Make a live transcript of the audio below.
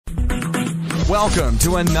Welcome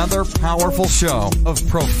to another powerful show of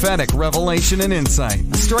prophetic revelation and insight.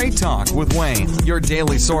 Straight Talk with Wayne, your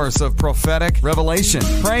daily source of prophetic revelation,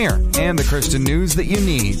 prayer, and the Christian news that you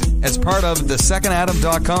need. As part of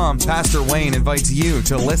thesecondadam.com, Pastor Wayne invites you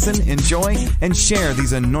to listen, enjoy, and share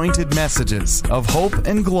these anointed messages of hope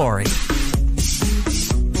and glory.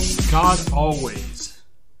 God always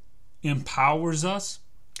empowers us,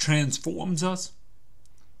 transforms us,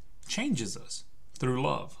 changes us through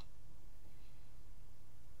love.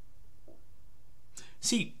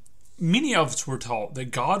 See, many of us were taught that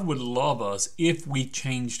God would love us if we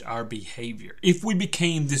changed our behavior, if we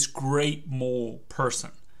became this great moral person.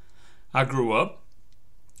 I grew up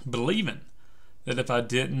believing that if I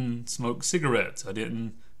didn't smoke cigarettes, I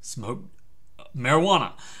didn't smoke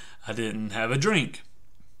marijuana, I didn't have a drink,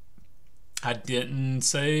 I didn't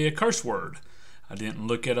say a curse word, I didn't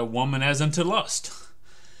look at a woman as unto lust.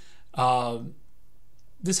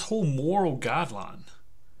 This whole moral guideline,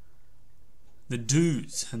 the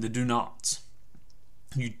do's and the do nots.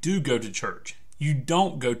 You do go to church. You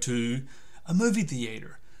don't go to a movie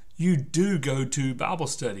theater. You do go to Bible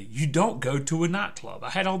study. You don't go to a nightclub.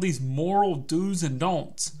 I had all these moral do's and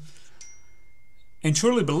don'ts, and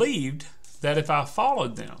truly believed that if I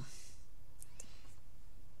followed them,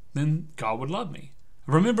 then God would love me.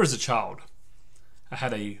 I remember as a child, I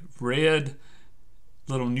had a red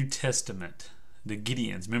little New Testament, the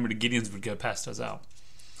Gideons. Remember, the Gideons would go past us out.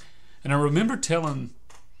 And I remember telling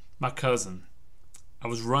my cousin, we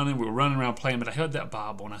were running around playing, but I held that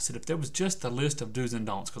Bible, and I said, if there was just a list of do's and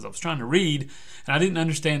don'ts, because I was trying to read, and I didn't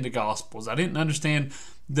understand the Gospels. I didn't understand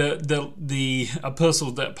the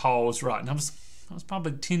epistles that Paul was writing. I was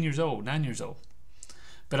probably 9 years old.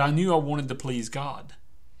 But I knew I wanted to please God.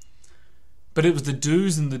 But it was the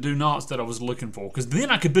do's and the do nots that I was looking for, because then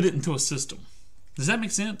I could put it into a system. Does that make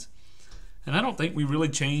sense? And I don't think we really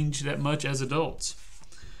change that much as adults.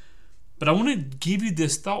 But I want to give you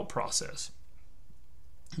this thought process.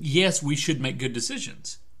 Yes, we should make good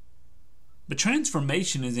decisions. But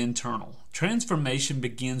transformation is internal. Transformation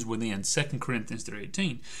begins within, 2 Corinthians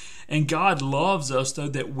 3:18. And God loves us so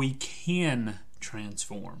that we can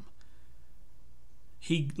transform.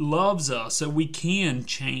 He loves us so we can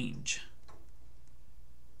change.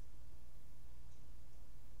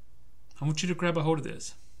 I want you to grab a hold of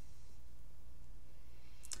this.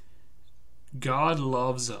 God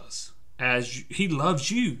loves us. He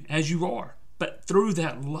loves you as you are, but through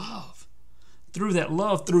that love, through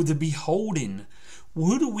the beholding.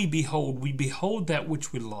 Who do we behold? We behold that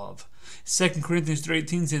which we love. 2 Corinthians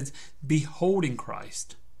 3:18 says, beholding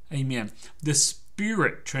Christ. Amen. The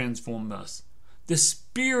Spirit transforms us. The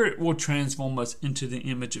Spirit will transform us into the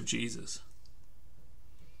image of Jesus.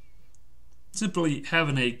 Simply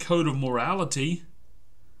having a code of morality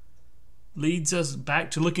leads us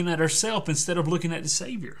back to looking at ourselves instead of looking at the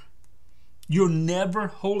Savior. You're never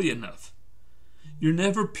holy enough. You're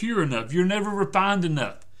never pure enough. You're never refined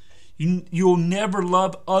enough. You'll never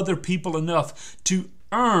love other people enough to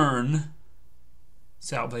earn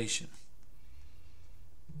salvation.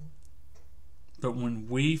 But when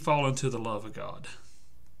we fall into the love of God,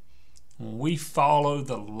 when we follow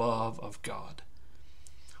the love of God,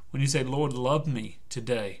 when you say, Lord, love me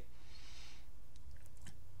today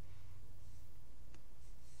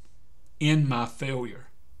in my failure,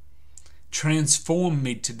 transform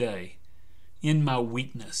me today in my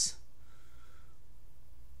weakness.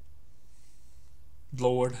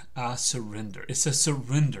 Lord, I surrender. It's a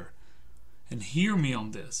surrender. And hear me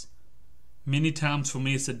on this. Many times for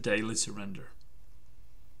me, it's a daily surrender.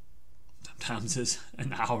 Sometimes it's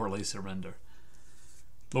an hourly surrender.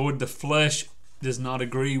 Lord, the flesh does not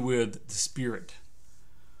agree with the Spirit.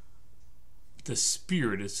 The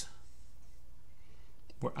Spirit is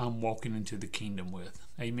where I'm walking into the kingdom with.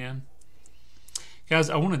 Amen. Guys,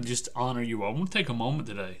 I want to just honor you all. I want to take a moment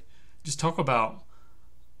today. Just talk about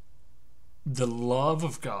the love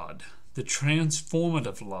of God, the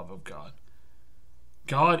transformative love of God.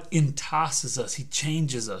 God entices us. He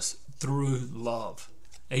changes us through love.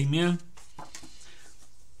 Amen.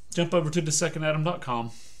 Jump over to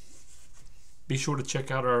thesecondadam.com. Be sure to check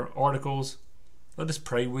out our articles. Let us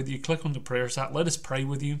pray with you. Click on the prayer site. Let us pray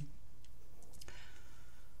with you.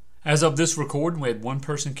 As of this recording, we had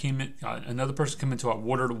another person come into our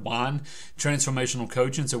Water to Wine transformational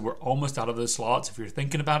coaching, so we're almost out of those slots. If you're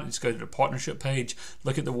thinking about it, just go to the partnership page,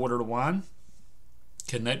 look at the Water to Wine,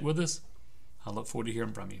 connect with us. I look forward to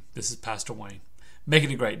hearing from you. This is Pastor Wayne. Make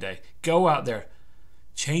it a great day. Go out there.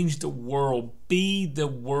 Change the world. Be the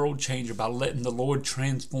world changer by letting the Lord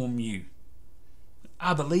transform you.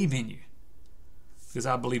 I believe in you because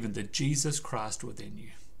I believe in the Jesus Christ within you.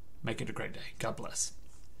 Make it a great day. God bless.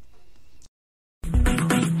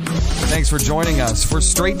 Thanks for joining us for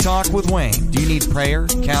Straight Talk with Wayne. Do you need prayer,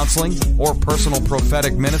 counseling, or personal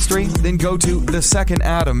prophetic ministry? Then go to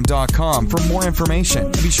thesecondadam.com for more information.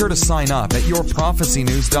 And be sure to sign up at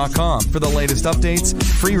yourprophecynews.com for the latest updates,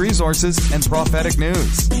 free resources, and prophetic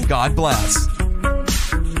news. God bless.